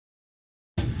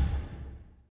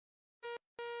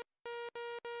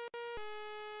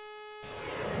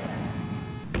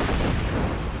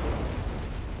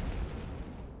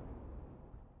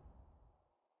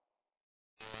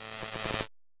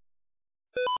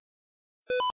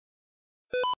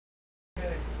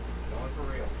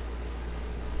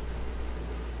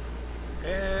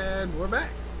And we're back.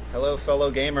 Hello,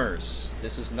 fellow gamers.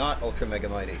 This is not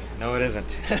ultramegamighty. No, it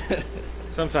isn't.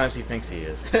 Sometimes he thinks he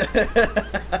is.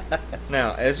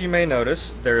 Now, as you may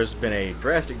notice, there's been a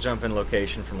drastic jump in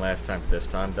location from last time to this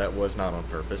time. That was not on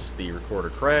purpose. The recorder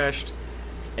crashed,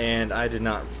 and I did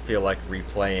not feel like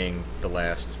replaying the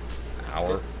last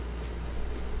hour.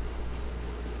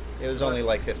 It was only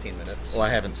like 15 minutes. Well, I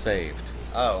haven't saved.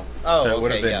 Oh, So it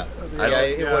would okay, have been. yeah.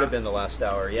 It would have been the last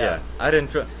hour. Yeah. I didn't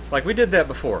feel like we did that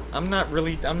before. I'm not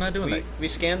doing that. We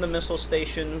scanned the missile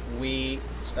station. We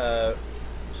scanned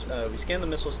the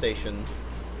missile station.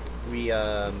 We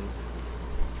found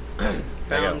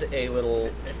a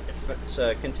little.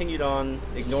 Continued on.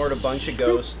 Ignored a bunch of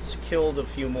ghosts. Killed a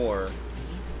few more.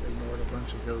 Ignored a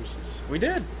bunch of ghosts. We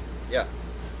did. Yeah.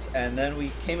 And then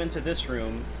we came into this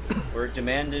room where it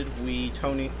demanded we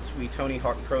Tony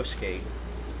Hawk Pro Skate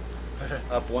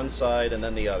up one side and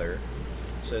then the other.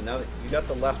 So now that you got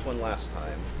the left one last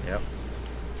time. Yep.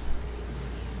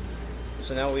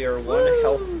 So now we are one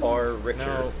health bar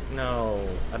richer. No,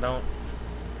 I don't.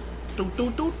 Do.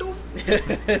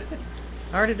 I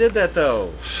already did that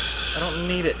though. I don't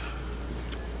need it.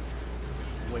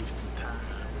 Wasting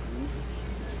time.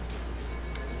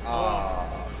 Ah.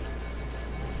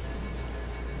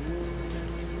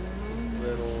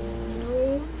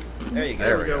 Little. There you go.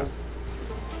 There we go.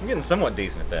 I'm getting somewhat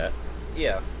decent at that.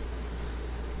 Yeah.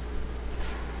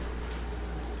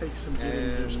 Takes some getting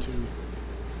used to.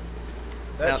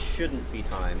 That Now- shouldn't be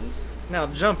timed. Now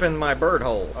jump in my bird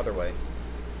hole. Other way.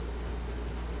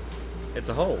 It's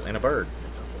a hole in a bird.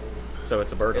 It's a whole. So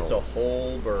it's a bird It's hole. a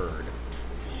whole bird.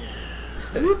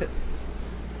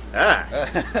 Ah!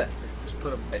 Just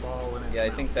put a ball in its Yeah, I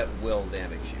mouth. think that will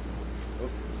damage you.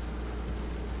 Oop.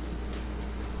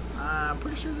 I'm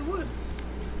pretty sure they would.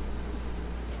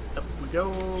 Up we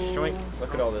go. Shoink.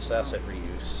 Look at all this asset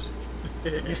reuse.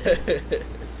 I'm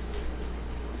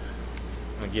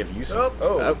gonna give you some.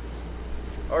 Oh.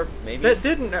 Or maybe. That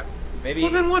didn't. Maybe.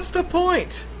 Well, then what's the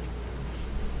point?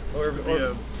 Just to be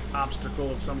an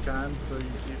obstacle of some kind, so you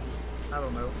just, I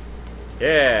don't know.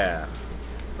 Yeah.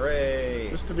 Hooray!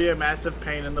 Just to be a massive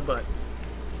pain in the butt.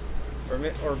 Or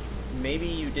maybe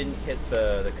you didn't hit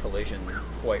the collision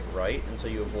quite right, and so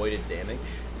you avoided damage.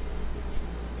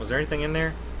 Was there anything in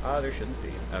there? There shouldn't be.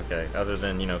 Okay, other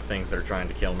than, things that are trying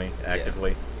to kill me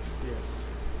actively. Yes.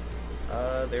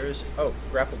 There's... Oh,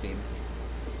 grapple beam.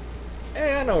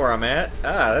 Hey, I know where I'm at.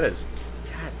 Ah, that is...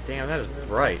 God damn, that is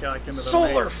bright. Back into the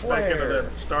Solar Back flare! into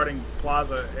the starting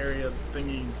plaza area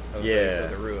thingy. Of Yeah.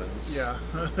 The ruins. Yeah.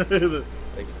 The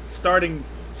Like, starting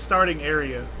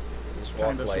area. just walk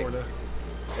Kinda, like... sorta.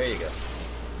 There you go.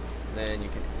 And then you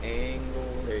can angle...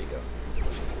 There you go.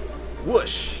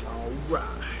 Whoosh!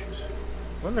 Alright.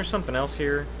 Wasn't there something else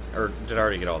here? Or did I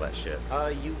already get all that shit?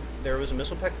 There was a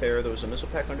missile pack there. There was a missile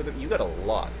pack under the... You got a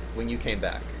lot when you came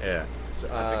back. Yeah.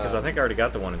 Because I think I already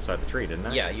got the one inside the tree, didn't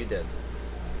I? Yeah, you did.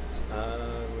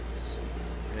 Let's see.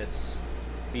 And it's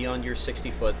beyond your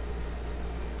 60-foot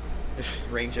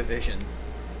range of vision.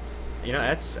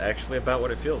 That's actually about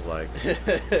what it feels like.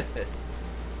 60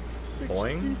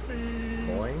 Boing. feet.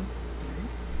 Boing.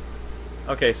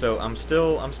 Okay, so I'm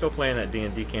still playing that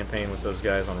D&D campaign with those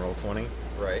guys on Roll20,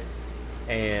 Right.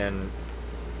 and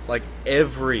like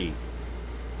every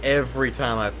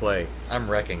time I play, I'm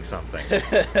wrecking something,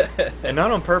 and not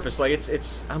on purpose. Like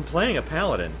it's I'm playing a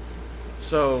paladin,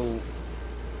 so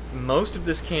most of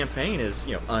this campaign is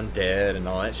undead and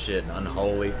all that shit and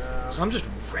unholy. Yeah. So I'm just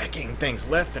wrecking things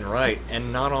left and right,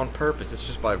 and not on purpose. It's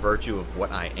just by virtue of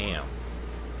what I am.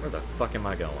 Where the fuck am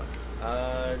I going?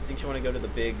 Think you want to go to the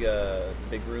big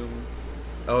room?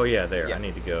 Oh yeah, there. Yeah. I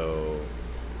need to go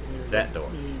You need to that go- door.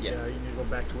 Yeah, you need to go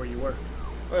back to where you were.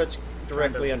 Well, it's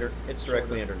directly Kind of, It's sorta.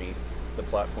 directly underneath the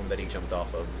platform that he jumped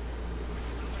off of.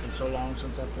 It's been so long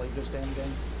since I played this damn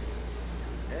game.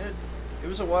 And it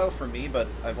was a while for me, but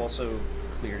I've also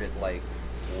cleared it like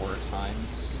 4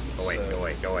 times. Go away, so, go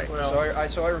away, go away. Well,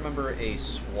 So I remember a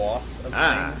swath of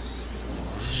Ah. things.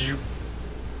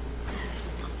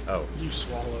 Oh. you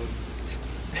swallowed.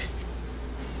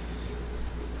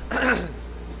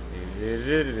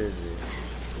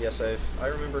 Yes, if I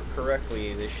remember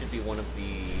correctly, this should be one of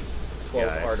the 12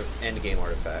 Guys. endgame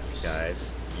artifacts.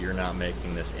 Guys, you're not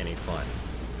making this any fun.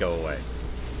 Go away.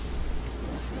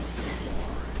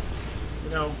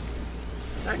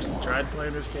 I actually tried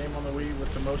playing this game on the Wii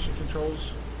with the motion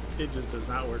controls. It just does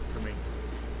not work for me.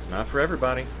 It's not for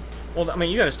everybody. Well, I mean,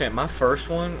 you gotta understand, my first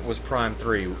one was Prime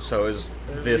 3, so it was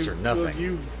this or nothing.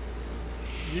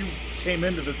 You came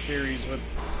into the series with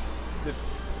the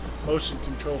motion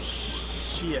control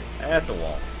shit. That's a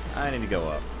wall. I need to go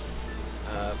up.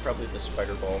 Probably the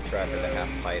spider ball track or the half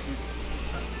pipe.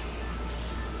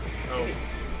 Oh,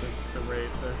 the raid.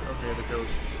 Okay, the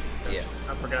ghosts. Yeah.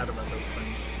 I forgot about those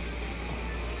things.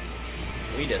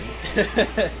 We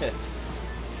didn't.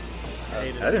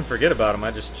 I didn't forget about them.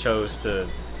 I just chose to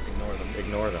Ignore them.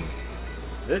 ignore them.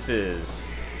 There's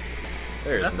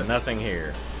Nothing. nothing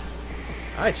here.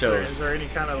 I Is there chose any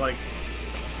kind of like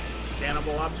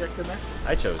scannable object in there?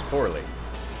 poorly.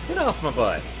 Get off my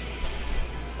butt.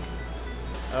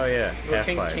 Oh yeah, Well,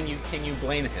 half pipe. can you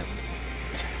blame him?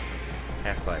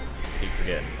 Half pipe. Keep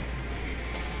forgetting.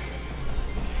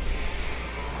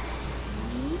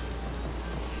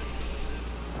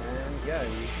 And yeah,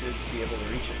 you should be able to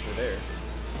reach it through there.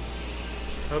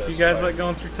 Hope you That's guys fine. like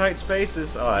going through tight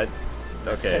spaces. Oh,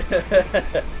 okay.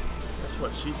 That's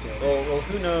what she said. Well,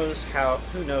 who knows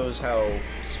how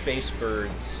space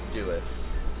birds do it?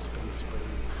 Space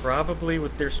birds. Probably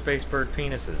with their space bird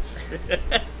penises.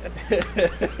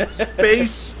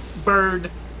 Space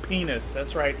bird penis.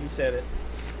 That's right. He said it.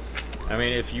 I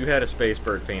mean, if you had a space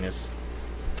bird penis,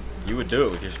 you would do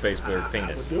it with your space bird I would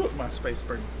penis. do it with my space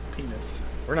bird penis.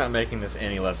 We're not making this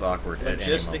any less awkward at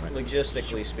any moment.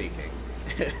 Logistically speaking.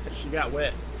 She got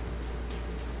wet.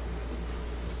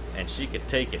 And she could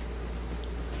take it.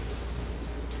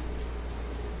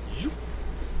 Zoop.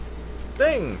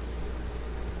 Ding!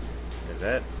 Is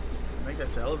that? I think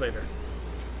that's the elevator.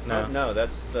 No. No,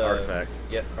 that's the Artifact.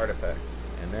 Yep, artifact.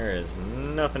 And there is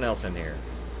nothing else in here.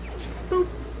 Boop.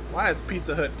 Why is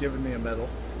Pizza Hut giving me a medal?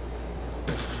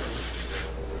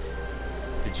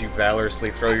 Did you valorously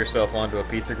throw yourself onto a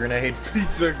pizza grenade?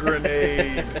 Pizza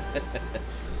grenade.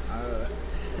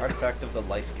 Artifact of the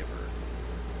Life Giver.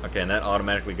 Okay, and that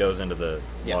automatically goes into the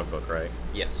Yeah. logbook, right?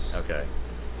 Yes. Okay.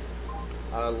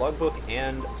 Logbook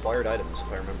and acquired items,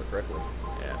 if I remember correctly.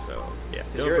 Yeah, so, yeah.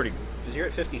 Because Doing pretty... you're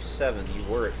at 57, you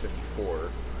were at 54.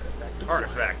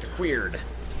 Artifact acquired.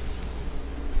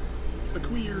 The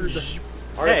queered.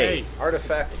 Hey!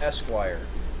 Artifact Esquire.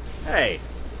 Hey!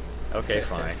 Okay,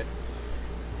 fine.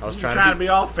 I was You trying, trying to be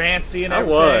all fancy and I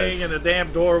everything, was. and the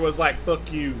damn door was like,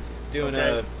 "Fuck you." Doing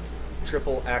Okay. a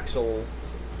triple axle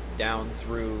down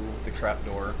through the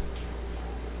trapdoor.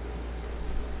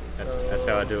 That's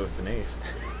how I do it with Denise.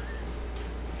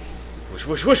 Whoosh,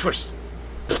 whoosh, whoosh, whoosh!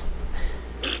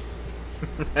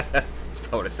 That's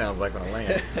probably what it sounds like when I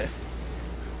land.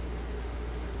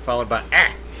 Followed by,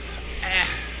 ah!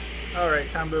 All right,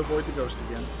 time to avoid the ghost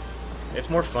again. It's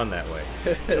more fun that way.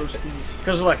 Ghosties.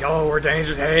 Because we're like, oh, we're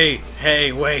dangerous.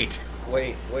 Hey, wait.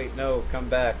 Wait, no, come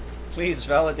back. Please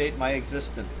validate my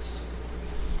existence.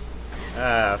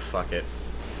 Ah, fuck it.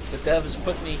 The devs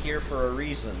put me here for a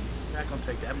reason. Not gonna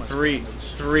take that much. Three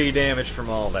damage. damage from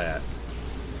all that.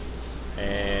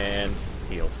 And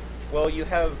healed. Well, you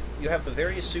have the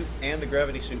various suit and the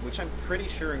gravity suit, which I'm pretty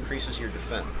sure increases your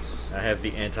defense. I have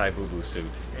the anti-boo-boo suit.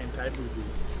 Anti-boo-boo.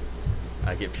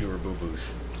 I get fewer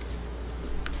boo-boos.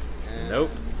 And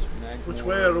Nope. Magmor- Which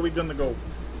way are we gonna go?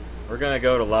 We're gonna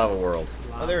go to Lava World.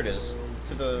 Oh, there it is.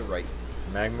 To the right.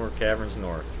 Magmor Caverns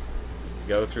North.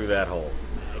 Go through that hole.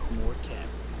 Magmor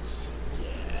Caverns.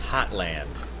 Yeah. Hotland.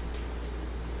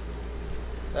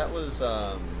 That was,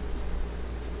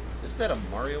 is that a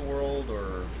Mario World,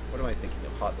 or what am I thinking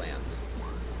of? Hotland.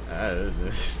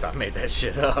 I made that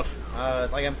shit up.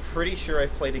 Like, I'm pretty sure I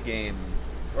played a game,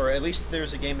 or at least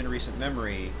there's a game in recent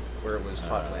memory where it was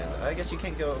Hotland. I guess you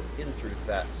can't go in through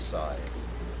that side.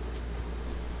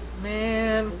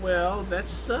 Man, Well, that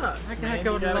sucks. I gotta man.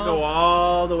 go You gotta long- go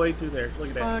all the way through there. Look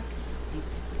at that.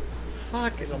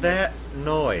 fuck They gonna that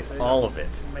noise. They All gonna of it.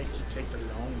 Make you take the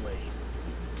long way.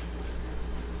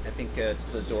 I think it's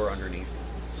the door underneath.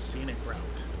 Scenic route.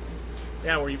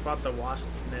 Yeah, where you fought the wasp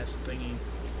nest thingy.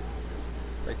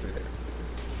 Right through there.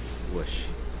 Whoosh.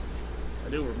 I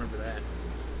do remember that.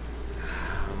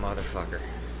 Oh, motherfucker.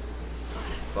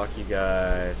 Fuck you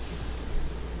guys.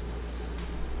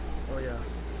 Oh yeah.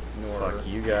 Nor Fuck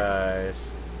you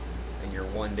guys. and your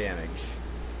 1 damage.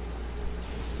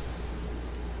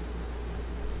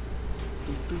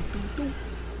 Doo, doo, doo, doo.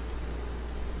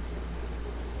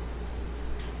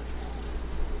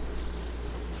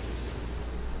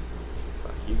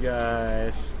 Fuck you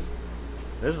guys.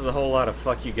 This is a whole lot of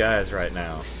fuck you guys right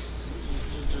now.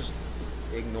 Just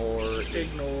Ignore.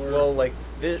 ignore. Well, like,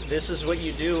 this is what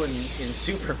you do in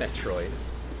Super Metroid.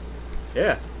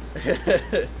 Yeah.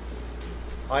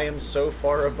 I am so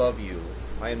far above you,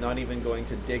 I am not even going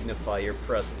to dignify your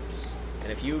presence.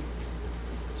 And if you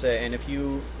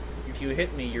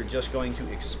hit me, you're just going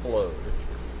to explode.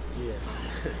 yes.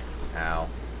 Ow.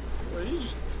 Well, you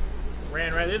just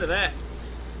ran right into that.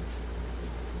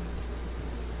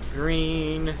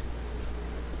 Green.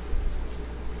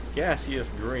 Gaseous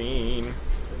green.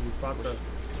 When you fought the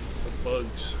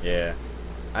bugs. Yeah.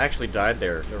 I actually died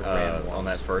there random on ones.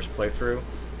 that first playthrough.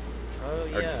 Oh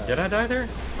Or yeah. did I die there?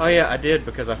 Oh yeah, I did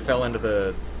because I fell into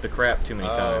the crap too many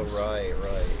times. Oh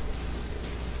right.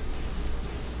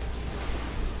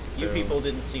 You So- people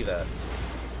didn't see that.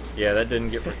 Yeah, that didn't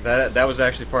get that was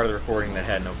actually part of the recording that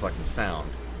had no fucking sound.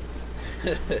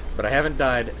 But I haven't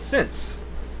died since.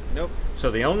 Nope.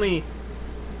 So the only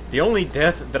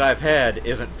death that I've had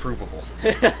isn't provable.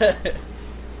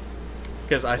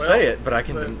 Because I say it, but I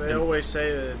can They always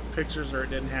say that pictures or it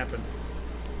didn't happen.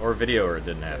 or video or it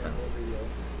didn't happen. Yeah, or video.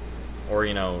 Or,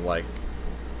 you know, like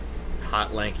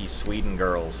hot lanky Sweden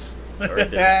girls. Or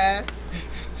it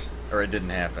didn't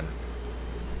happen.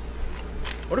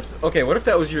 What if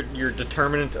that was your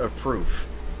determinant of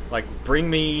proof? Like, bring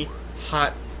me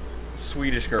hot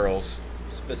Swedish girls.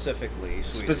 Specifically.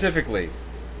 Specifically.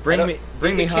 Bring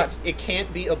me hot. It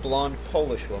can't be a blonde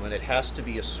Polish woman. It has to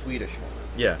be a Swedish woman.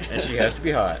 Yeah, and she has to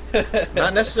be hot.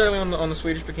 Not necessarily on the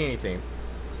Swedish bikini team.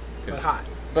 But hot.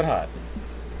 But hot.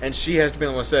 And she has to be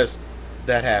the one that says,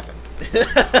 that happened.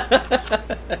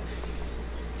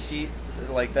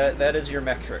 That is your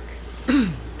metric.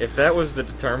 If that was the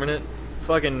determinant,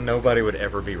 fucking nobody would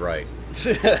ever be right.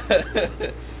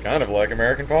 Kind of like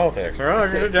American politics.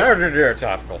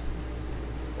 Topical.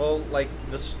 Well, like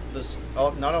this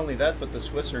not only that, but the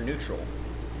Swiss are neutral.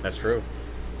 That's true.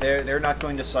 They're not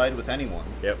going to side with anyone.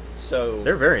 Yep. So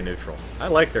They're very neutral. I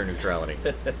like their neutrality.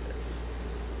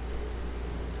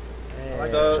 I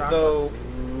like the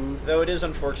chocolate. though it is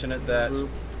unfortunate that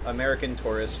American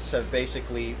tourists have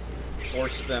basically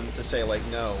forced them to say, like,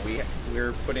 no,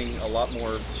 we're putting a lot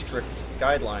more strict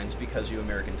guidelines because you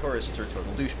American tourists are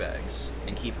total douchebags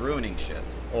and keep ruining shit.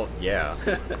 Well, yeah.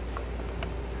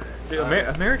 Dude,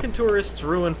 American tourists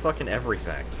ruin fucking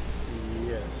everything.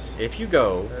 Yes. If you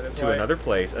go That is to why- another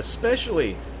place,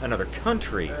 especially another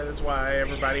country, That is why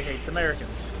everybody hates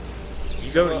Americans.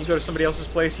 you go to somebody else's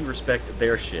place, you respect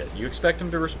their shit. You expect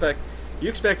them to respect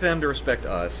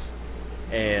us,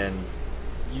 and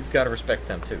you've got to respect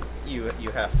them too. You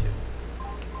have to.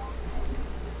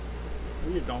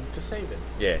 We are going to save it.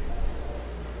 Yeah.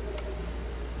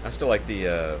 I still like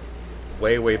the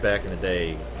way back in the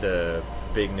day, the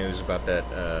big news about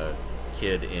that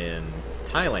kid in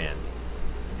Thailand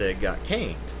that got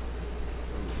caned.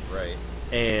 Right.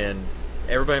 And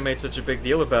everybody made such a big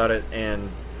deal about it, and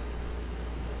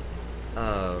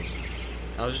I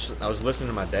was listening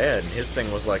to my dad, and his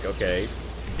thing was like, okay,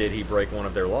 did he break one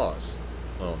of their laws?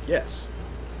 Well, yes.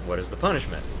 What is the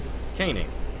punishment? Caning.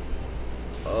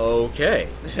 Okay.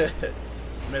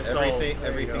 Miss Soul. There you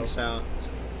Everything go.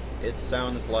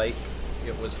 sounds like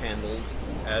it was handled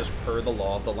as per the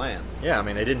law of the land. Yeah, I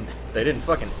mean they didn't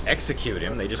fucking execute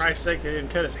him. They For just Christ's sake, they didn't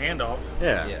cut his hand off.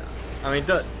 yeah. Yeah. I mean,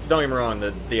 don't get me wrong.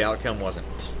 The outcome wasn't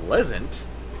pleasant.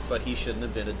 But he shouldn't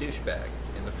have been a douchebag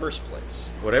in the first place.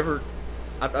 Whatever.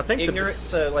 I think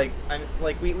Ignorance,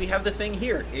 we have the thing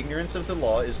here. Ignorance of the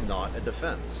law is not a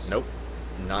defense. Nope,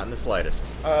 not in the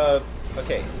slightest.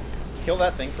 Okay, kill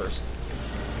that thing first.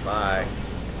 Bye.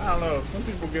 I don't know. Some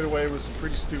people get away with some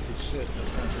pretty stupid shit in this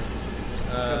country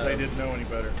because they didn't know any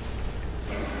better.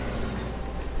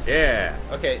 Yeah.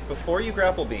 Okay, before you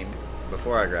grapple beam,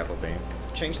 Before I grapple beam,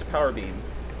 change to power beam.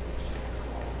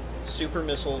 Super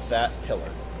missile that pillar.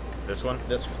 this one.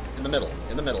 This one in the middle.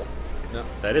 In the middle. No.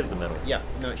 That is the middle. Yeah.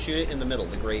 No. Shoot it in the middle.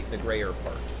 The grayer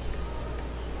part.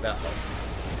 That part.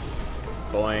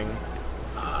 Boing.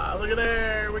 Look at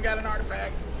there. We got an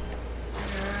artifact.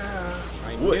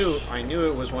 Yeah. Whoosh. I knew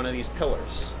it was one of these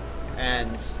pillars,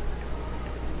 and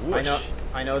Whoosh.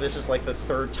 I know this is like the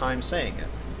third time saying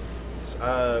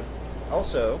it.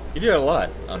 Also, You do that a lot,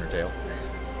 Undertale.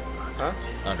 huh?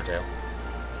 Undertale.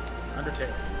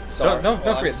 Undertale. Sorry. Don't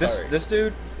Well, I'm forget this. sorry. This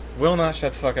dude will not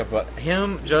shut the fuck up about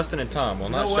him. Justin and Tom will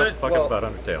not know shut what? the fuck Well- up about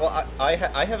Undertale. Well,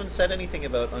 I haven't said anything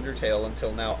about Undertale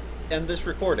until now, and this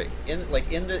recording in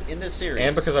this series,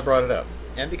 and because I brought it up.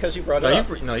 and because you brought No, it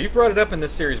up you've brought it up in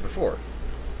this series before,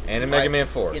 and in Mega Man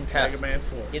 4. in Mega passing. Man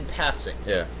 4. In passing.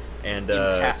 Yeah, and In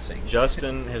passing.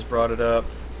 Justin has brought it up.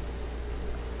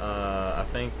 I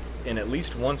think in at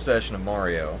least one session of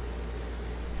Mario,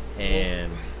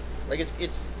 and Like it's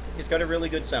got a really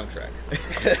good soundtrack.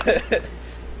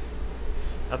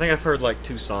 I think I've heard like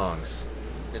 2 songs.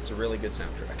 It's a really good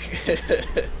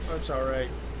soundtrack. That's all right.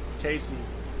 Casey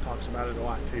talks about it a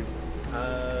lot too.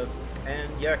 And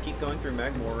yeah, keep going through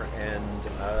Magmore, and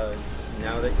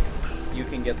now that you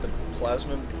can get the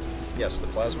plasma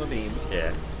beam,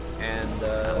 Yeah, and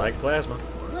I like plasma.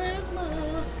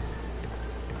 plasma.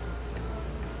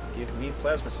 Give me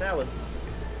plasma salad.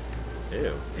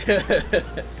 Ew.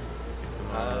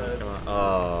 Uh, Come on.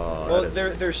 Oh, Well, that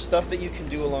is- there's stuff that you can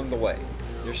do along the way.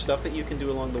 There's stuff that you can do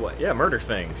along the way. Yeah, murder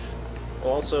things.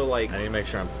 Also, like... I need to make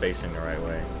sure I'm facing the right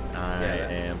way. I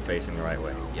am facing the right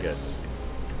way. Yes.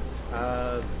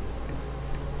 Good.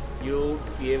 You'll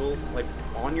be able, like,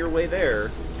 on your way there,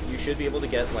 you should be able to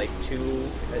get, like,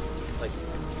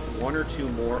 one or two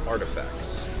more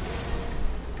artifacts.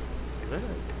 Is that it?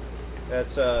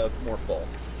 That's, Morph Ball.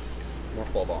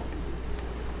 Morph Ball Bomb.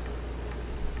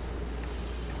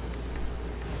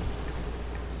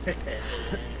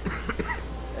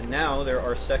 And now there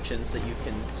are sections that you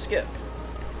can skip.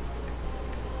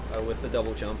 With the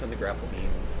double jump and the grapple beam.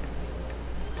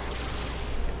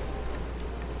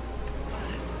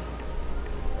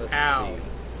 Let's Ow.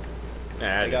 see.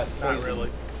 I got Not poisoned really.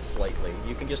 slightly.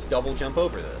 You can just double jump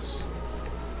over this.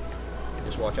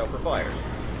 Just watch out for fire.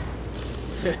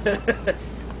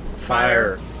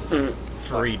 Fire.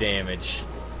 3 damage.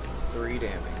 3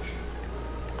 damage.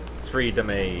 3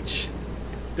 damage.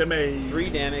 Damage. 3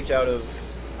 damage out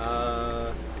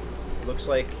of, looks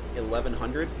like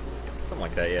 1,100. Something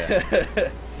like that, yeah.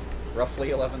 Roughly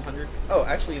 1,100. Oh,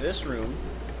 actually, this room,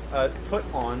 put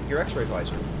on your X-ray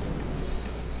visor.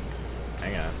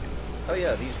 Hang on. Oh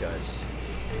yeah, these guys.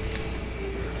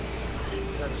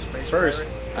 Is that a space First,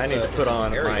 pirate? I It's need a- to put it's an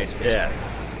on aerial my space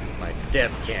death. My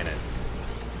death cannon.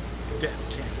 Death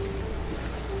cannon.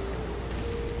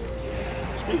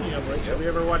 Speaking of which, have you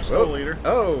ever watched Whoa. Soul Eater?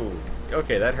 Oh,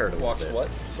 okay, that hurt a little Watched bit. what?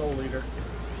 Soul Eater.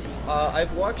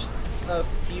 I've watched a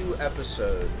few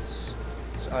episodes.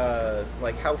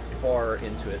 Like how far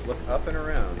into it? Look up and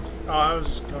around. Oh, I was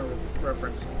just going to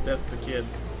reference Death the Kid.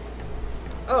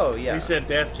 Oh yeah. He said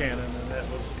Death Cannon, and that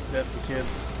was Death the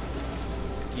Kid's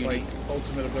like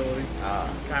ultimate ability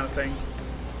kind of thing.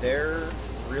 There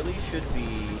really should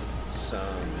be some.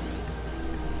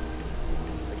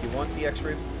 Like you want the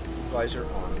X-ray visor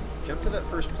on. Jump to that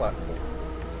first platform.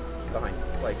 Behind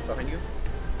you.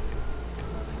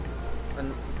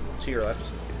 And to your left.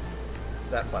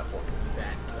 That platform.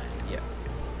 Yeah.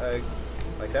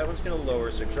 Like that one's gonna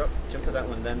lower, so jump to that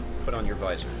one, then put on your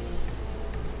visor.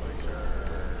 Visor.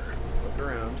 Look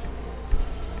around.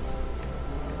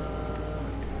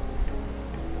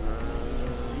 I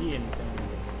don't see anything.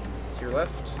 To your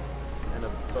left and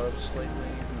above slightly.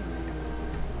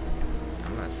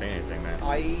 I'm not saying anything, man.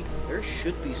 There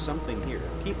should be something here.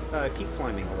 Keep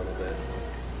climbing a little bit.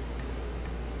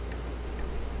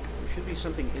 There should be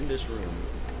something in this room.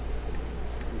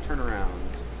 And turn around.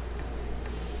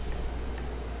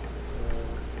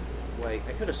 Like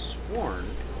I could have sworn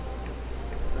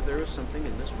that there was something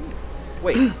in this room.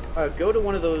 Wait, go to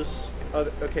one of those.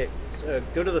 Okay,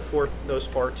 go to those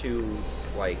far two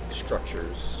like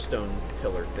structures, stone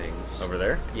pillar things. Over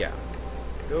there? Yeah,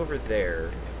 go over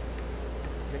there.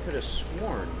 I could have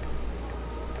sworn.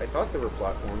 I thought there were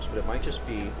platforms, but it might just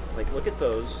be like look at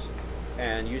those,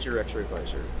 and use your X-ray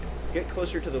visor. Get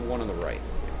closer to the one on the right,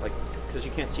 like because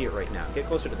you can't see it right now. Get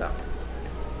closer to that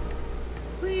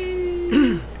one.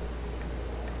 Whee!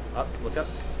 Up, look up.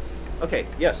 Okay,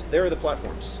 yes, there are the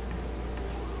platforms.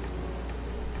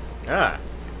 Ah,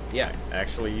 Yeah.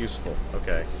 actually useful.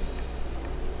 Okay.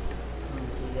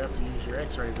 So you have to use your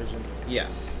X-ray vision. Yeah.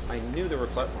 I knew there were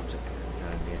platforms in there.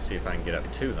 I need to see if I can get up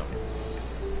to them.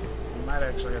 You might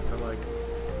actually have to like.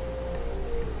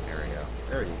 There we go.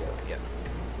 There you go. Yeah.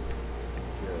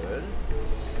 Good.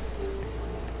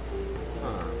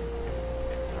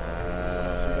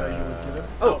 See how you would get it.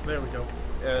 Oh. There we go.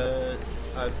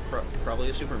 Probably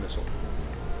a super missile.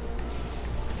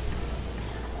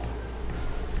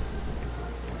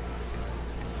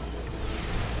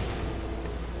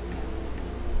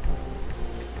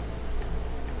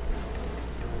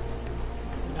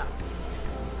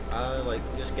 No. Like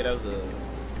just get out of the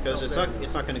because Oh, it's there not it is.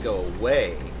 it's not going to go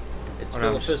away. It's Oh,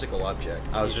 still no, a physical object.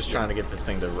 I was just trying to get this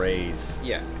thing to raise.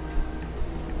 Yeah.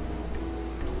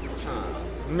 Huh.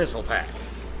 Missile pack.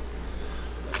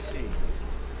 Let's see.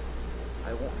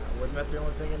 Wasn't that the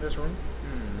only thing in this room?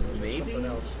 Or was there Maybe. something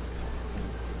else.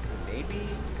 Maybe.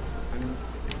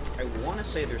 I want to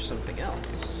say there's something else,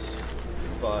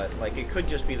 but like it could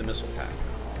just be the missile pack.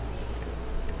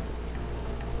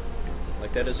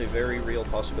 Like that is a very real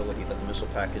possibility that the missile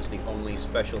pack is the only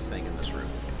special thing in this room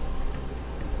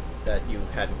that you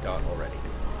hadn't got already.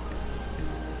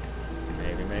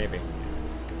 Maybe.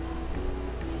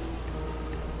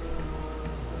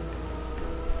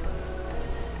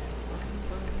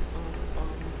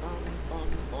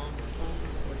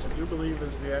 Which I do believe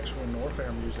is the actual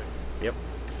Norfair music. Yep.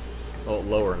 Oh,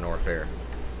 lower Norfair.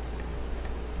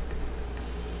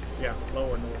 Yeah,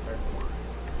 lower Norfair.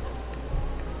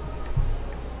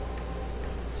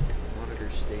 Monitor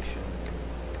station.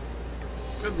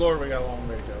 Good lord, we got a long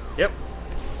way to go. Yep.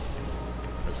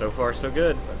 But so far, so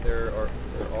good. But there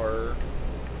are,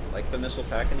 like the missile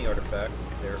pack and the artifact,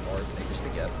 there are things to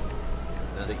get.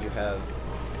 Now that you have,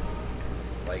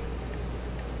 like,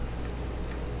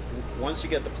 once you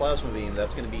get the plasma beam,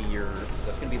 that's going to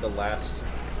be the last,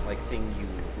 like, thing you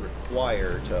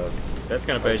require to. That's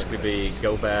going to basically be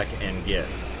go back and get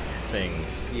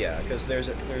things. Yeah, because there's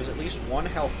at least one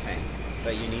health tank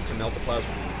that you need to melt a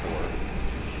plasma beam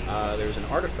for. There's an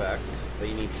artifact that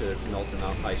you need to melt an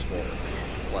ice wall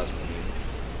plasma beam.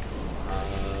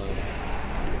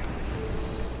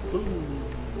 Boom.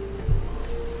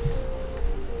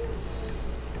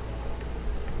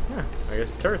 Huh, I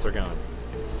guess the turrets are gone.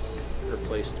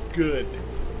 Replaced. Good.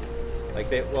 Like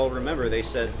remember they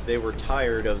said they were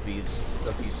tired of these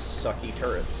sucky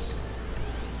turrets.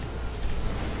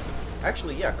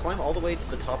 Actually, yeah, climb all the way to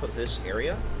the top of this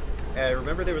area.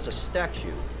 Remember there was a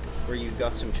statue where you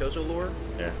got some Chozo lore?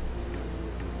 Yeah.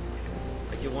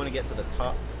 Like you want to get to the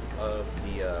top of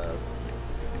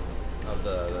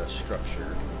the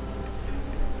structure.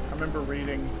 I remember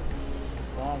reading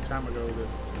a long time ago that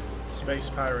space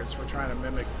pirates were trying to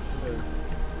mimic the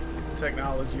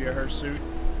technology of her suit.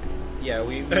 Yeah,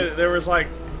 we There was like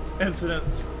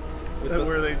incidents with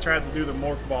where they tried to do the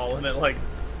morph ball and it like.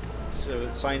 So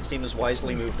science team has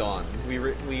wisely moved on.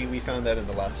 We found that in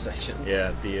the last session.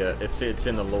 Yeah, it's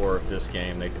in the lore of this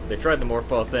game. They tried the morph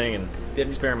ball thing and Didn't.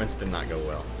 experiments did not go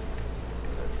well.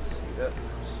 Let's see that.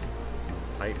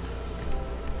 Pipe.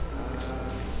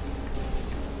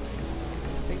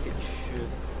 I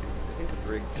think the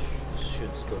bridge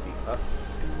should still be up.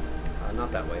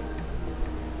 Not that way.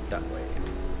 That way.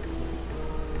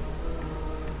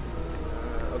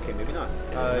 Okay, maybe not.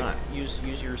 Maybe not. Use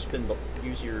your spin.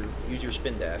 Use your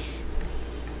spin dash.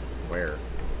 Where?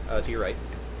 To your right.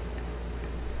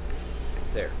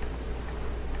 There.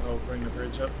 Oh, bring the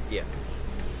bridge up. Yeah.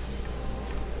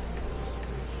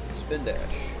 Spin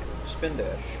dash. Spin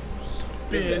dash.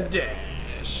 Spin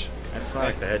dash. That's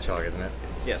Sonic the Hedgehog, isn't it?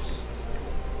 Yes.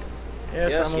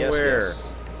 Yes, I'm aware. Yes.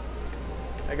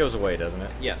 That goes away, doesn't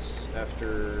it? Yes.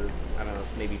 After, I don't know,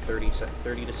 maybe 30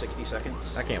 to 60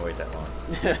 seconds. I can't wait that long.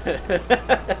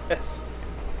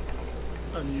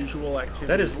 Unusual activity.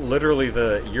 That is literally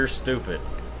the "you're stupid."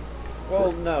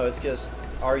 Well, no, it's just,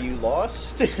 are you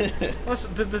lost? Plus,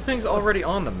 the thing's already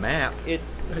on the map. It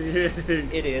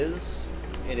is.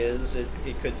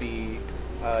 It could be,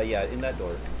 yeah, in that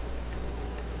door.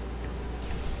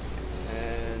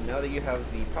 And now that you have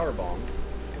the power bomb.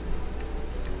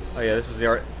 Oh yeah, this is the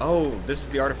art. Oh, this is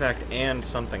the artifact and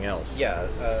something else. Yeah,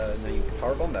 now you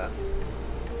power bomb that.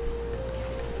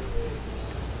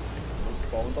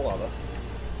 Fall into lava.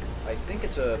 I think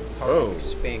it's a power bomb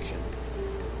expansion.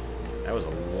 That was a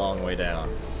long way down.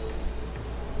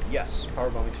 Yes, power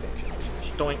bomb expansion.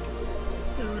 Stoink.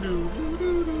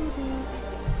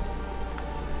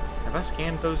 Have I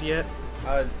scanned those yet?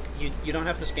 You don't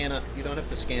have to scan up. You don't have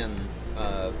to scan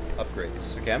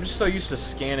upgrades. Okay, I'm just so used to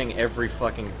scanning every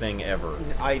fucking thing ever.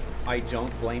 I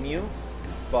don't blame you,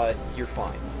 but you're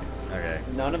fine. Okay.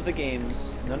 None of the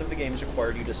games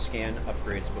required you to scan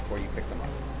upgrades before you pick them up.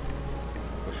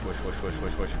 Whoosh, whoosh, whoosh, whoosh,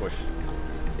 whoosh, whoosh, whoosh.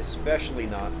 Especially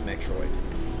not Metroid.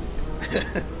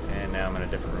 And now I'm in a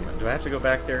different room. Do I have to go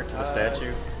back there to the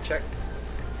statue? Check.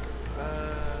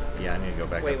 Yeah, I need to go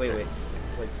back up there.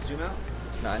 Wait. Zoom out.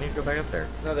 No, I need to go back up there.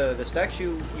 No, the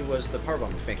statue was the power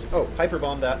bomb expansion. Oh, hyper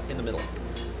bomb that in the middle.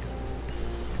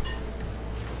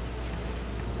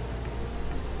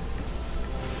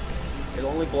 It'll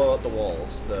only blow out the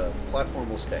walls. The platform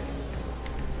will stay.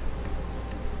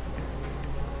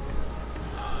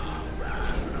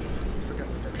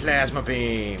 Plasma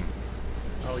beam.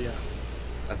 Oh yeah.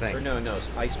 I think. Or no, it's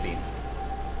ice beam.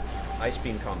 Ice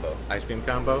beam combo. Ice beam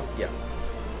combo. Yeah.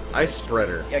 Ice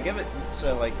spreader. Yeah, give it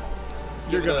so like.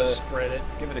 You're give it gonna a- spread it.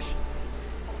 Give it a.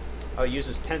 Oh, it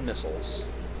uses 10 missiles,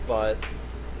 but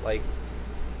like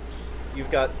you've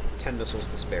got 10 missiles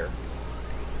to spare.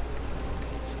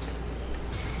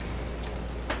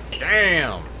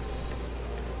 Damn.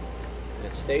 And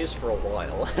it stays for a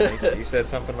while. You said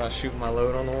something about shooting my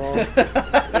load on the wall.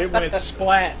 It went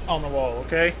splat on the wall.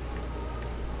 Okay.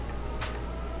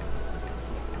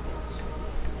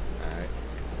 All right.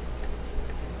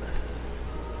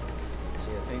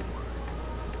 See, I think.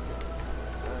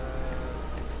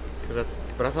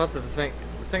 But I thought that the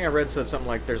thing I read said something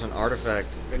like there's an artifact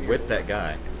with that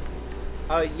guy.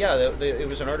 Yeah, it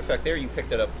was an artifact there. You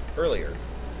picked it up earlier,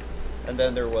 and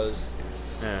then there was.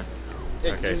 Yeah.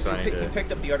 Okay, so I need to. You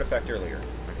picked up the artifact earlier.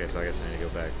 Okay, so I guess I need to go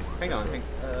back. Hang on.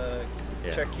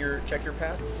 Yeah. Check your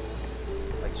path.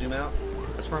 Like zoom out.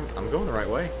 That's where I'm going the right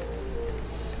way.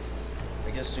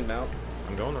 I guess zoom out.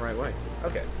 I'm going the right way.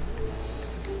 Okay.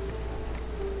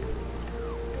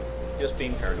 Just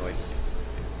being paranoid.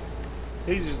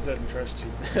 He just doesn't trust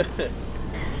you.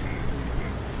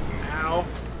 Ow.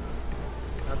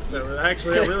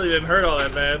 Actually, it really didn't hurt all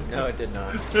that bad. No, it did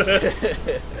not.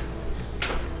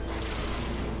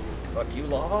 Fuck you,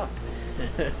 lava.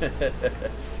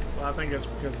 Well, I think it's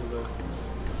because of the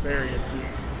various suit.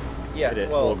 Yeah, It is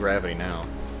well, full gravity now.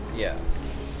 yeah.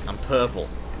 I'm purple.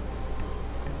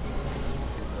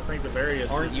 I think the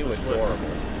various Aren't suit you was what adorable?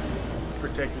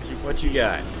 protected you. What you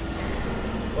got?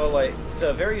 Well, like,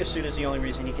 the Varia suit is the only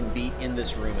reason he can be in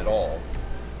this room at all.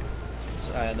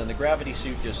 And then the gravity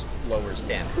suit just lowers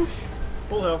damage.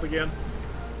 Full health again.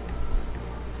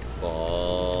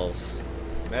 Balls.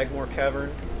 Magmore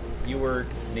Cavern, you were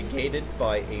negated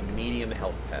by a medium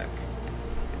health pack.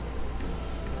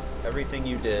 Everything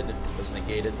you did was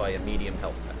negated by a medium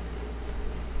health pack.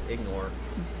 Ignore.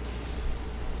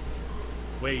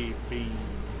 Wave beam.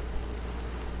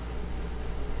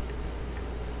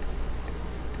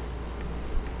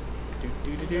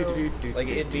 Like,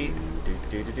 it'd be...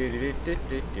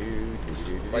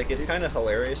 Like, it's kind of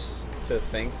hilarious to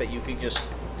think that you could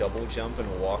just double jump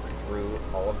and walk through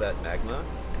all of that magma.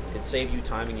 It'd save you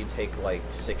time and you'd take, like,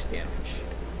 6 damage.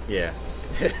 Yeah.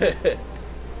 I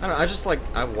don't know, I just like,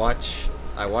 I watch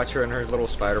her in her little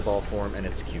spider ball form, and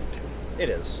it's cute. It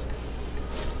is.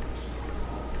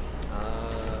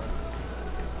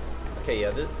 Okay,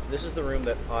 yeah, this is the room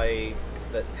that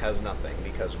has nothing,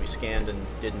 because we scanned and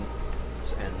didn't,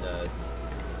 and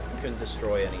we couldn't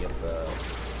destroy any of the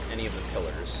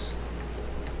pillars.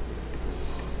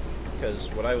 Because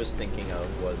what I was thinking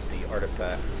of was the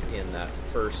artifact in that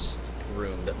first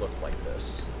room that looked like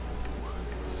this.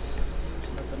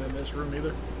 There's nothing in this room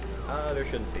either. There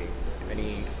shouldn't be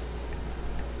any.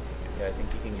 Yeah, I think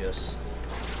you can just.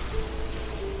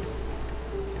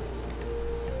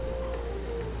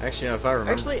 Actually, no, if I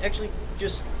remember. Actually,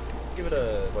 just give it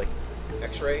a like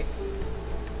X-ray.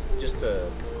 Just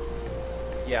to.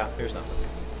 Yeah, there's nothing.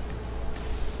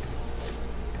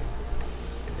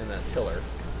 In that pillar.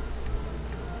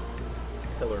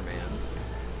 Pillar Man.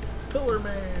 Pillar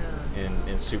Man.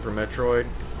 in Super Metroid,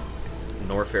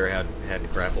 Norfair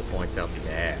had grapple points out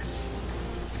the ass.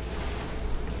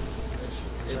 That's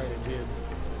right, it did.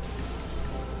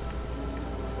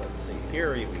 Let's see.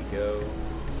 Here we go.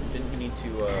 Didn't we need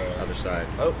to? Other side.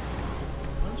 Oh,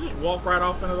 I'll just walk right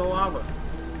off into the lava.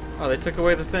 Oh, they took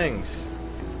away the things.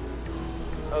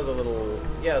 oh, the little.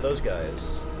 Yeah, those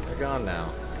guys. They're gone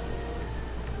now.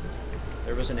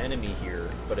 There was an enemy here,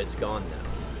 but it's gone now.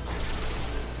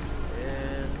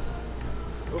 And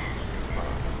Oop.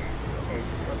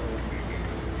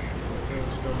 It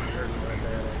was still not hurting that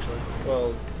bad, actually.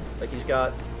 well, like he's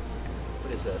got.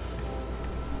 What is that?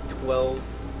 12.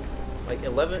 Like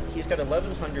 11. He's got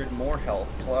 1,100 more health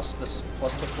plus the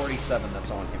 47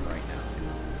 that's on him right now.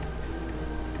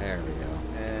 There we go.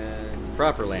 And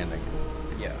Proper landing.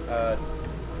 yeah,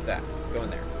 that. Go in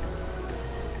there.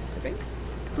 I think.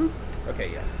 Boop.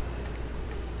 Okay, yeah.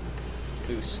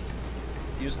 Boost.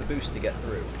 Use the boost to get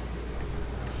through.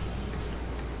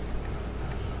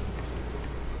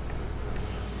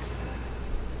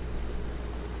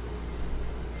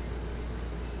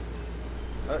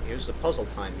 Oh, here's the puzzle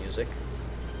time music.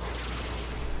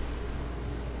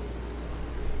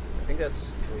 I think that's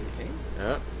where you came?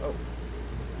 Yep. Oh.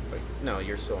 Wait, no,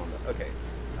 you're still on the... Okay.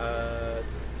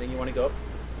 Then you want to go up?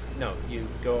 No, you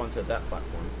go onto that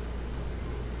platform.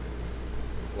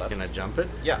 Left. Can I jump it?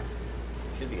 Yeah.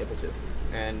 Should be able to.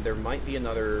 And there might be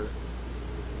another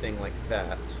thing like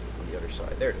that on the other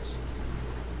side. There it is.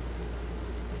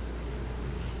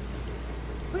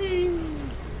 Whee!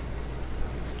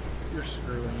 You're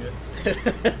screwing it.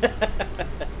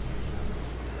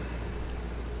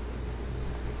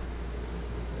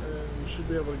 You should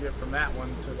be able to get from that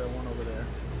one to the one over there.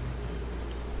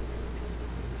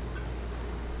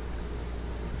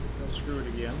 Don't screw it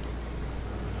again.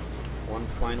 One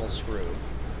final screw.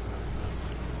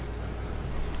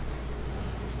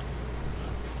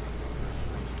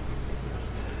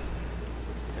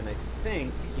 And I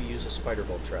think you use a spider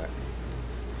bolt track.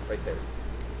 Right there.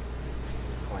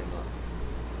 Climb up.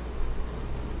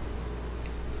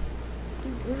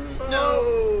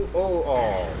 No!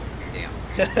 Oh, damn.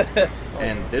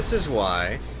 And this is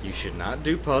why you should not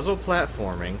do puzzle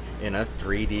platforming in a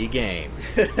 3D game.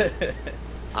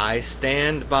 I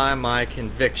stand by my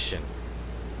conviction,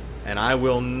 and I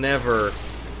will never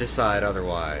decide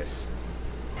otherwise.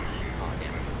 Oh,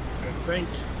 damn it. I think...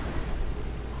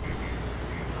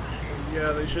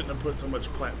 Yeah, they shouldn't have put so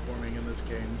much platforming in this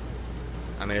game.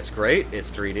 I mean, it's great, it's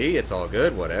 3D, it's all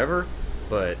good, whatever,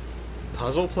 but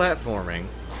puzzle platforming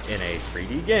in a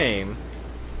 3D game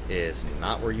is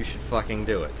not where you should fucking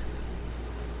do it.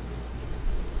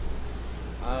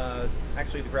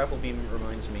 Actually, the grapple beam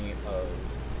reminds me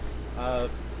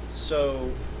of...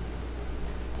 so...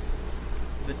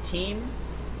 The team...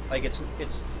 Like, so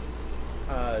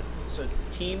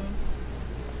Team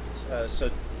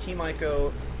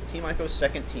Ico's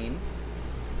second team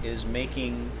is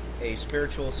making a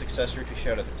spiritual successor to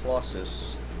Shadow of the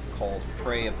Colossus called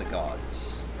Prey of the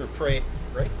Gods. Or Prey...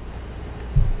 Right?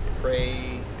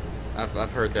 Prey...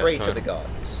 I've heard that Prey title. to the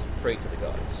Gods. Prey to the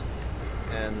Gods.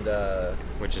 And,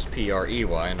 Which is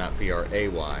P-R-E-Y, not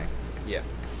P-R-A-Y. yeah.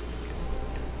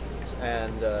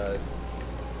 And, a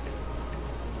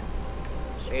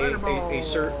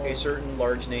certain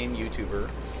large name YouTuber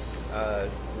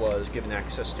was given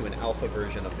access to an alpha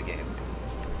version of the game,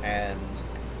 and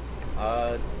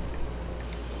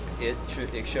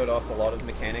it showed off a lot of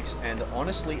mechanics, and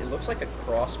honestly, it looks like a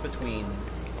cross between,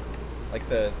 like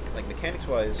mechanics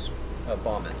wise,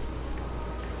 Bombin.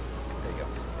 There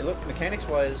you go. Mechanics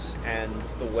wise, and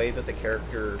the way that the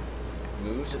character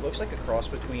moves, it looks like a cross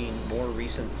between more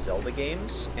recent Zelda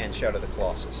games and Shadow of the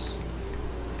Colossus.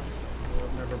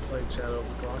 I've never played Shadow of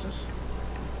the Colossus.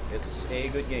 It's a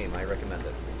good game. I recommend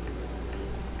it.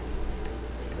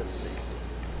 Let's see.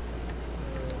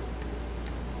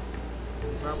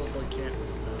 Probably can't.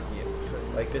 Yeah. Say.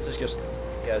 Like this is just,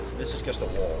 this is just a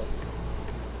wall.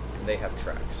 And they have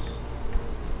tracks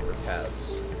or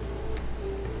paths.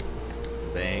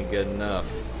 They ain't good enough.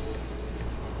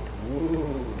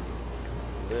 Woo!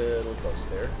 Little close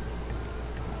there.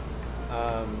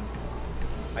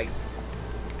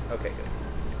 Okay, good.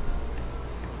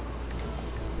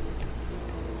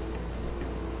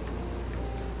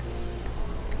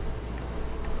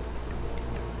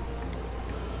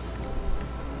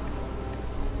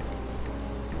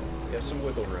 You have some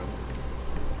wiggle room.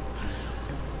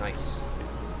 Nice.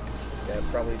 Yeah,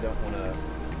 probably don't want to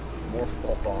morph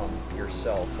ball bomb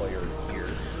yourself while you're here.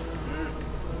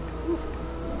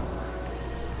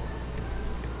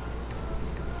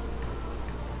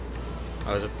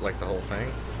 Oh, is it like the whole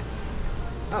thing?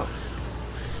 Oh,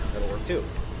 that'll work too.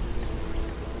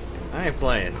 I ain't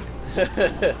playing.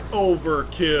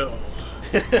 Overkill.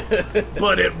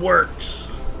 But it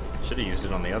works. Should have used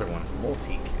it on the other one.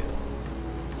 Multi-kill.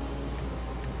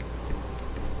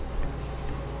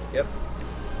 Yep.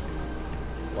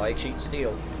 Like sheet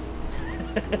steel.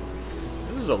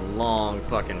 This is a long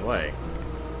fucking way.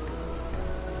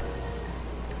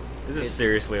 This is It's-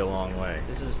 seriously a long way.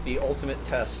 This is the ultimate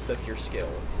test of your skill.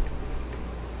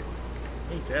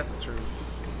 Ain't that the truth?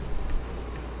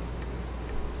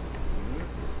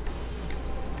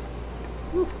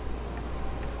 Whew.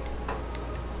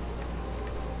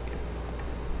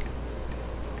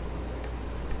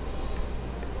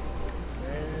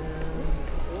 And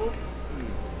whoop.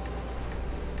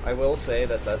 I will say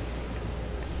that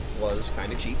was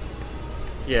kind of cheap.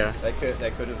 Yeah, That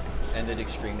could have ended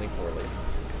extremely poorly.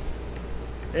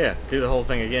 yeah. Do the whole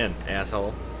thing again,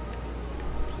 asshole.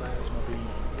 Plasma beam.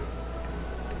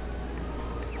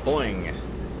 Boing.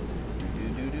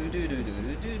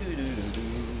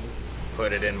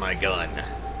 Put it in my gun.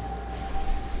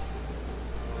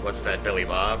 What's that, Billy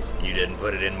Bob? You didn't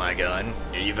put it in my gun?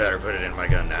 You better put it in my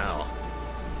gun now.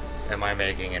 Am I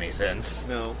making any sense?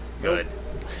 No. Good.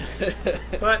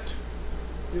 But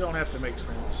you don't have to make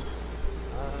sense.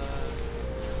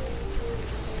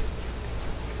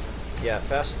 Yeah,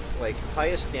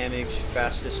 highest damage,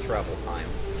 fastest travel time.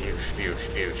 Boosh, boosh,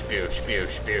 boosh, boosh,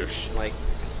 boosh, boosh. Like,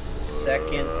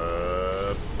 second,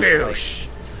 Boosh.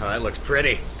 Oh, that looks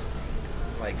pretty.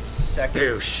 like, second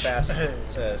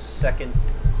Boosh. second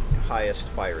highest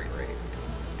firing rate.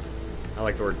 I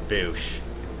like the word boosh.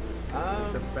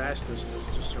 The fastest is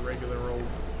just a regular old.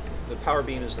 The power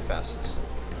beam is the fastest.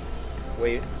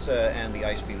 And the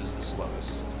ice beam is the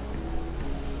slowest.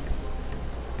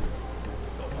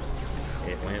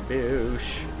 It went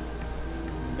boosh.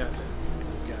 Nothing.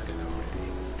 Got it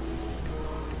already.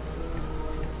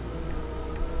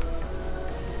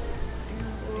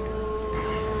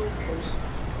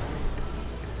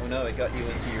 Oh no, it got you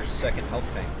into your second health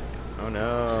tank. Oh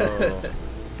no.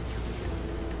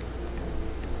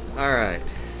 Alright.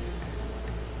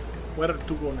 Where to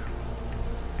go now?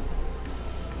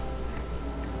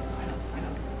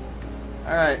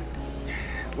 Alright.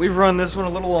 We've run this one a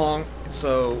little long,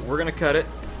 so we're going to cut it.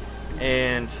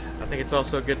 And I think it's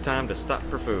also a good time to stop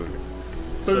for food.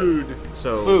 Food.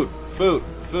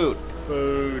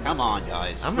 Food. Come on,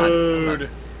 guys. I'm Food.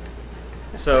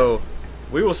 So,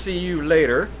 we will see you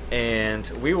later, and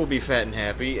we will be fat and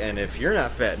happy. And if you're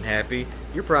not fat and happy,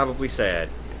 you're probably sad.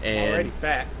 And, Already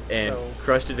fat. And so.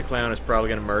 Krusty the Clown is probably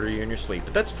going to murder you in your sleep.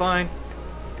 But that's fine.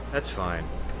 That's fine.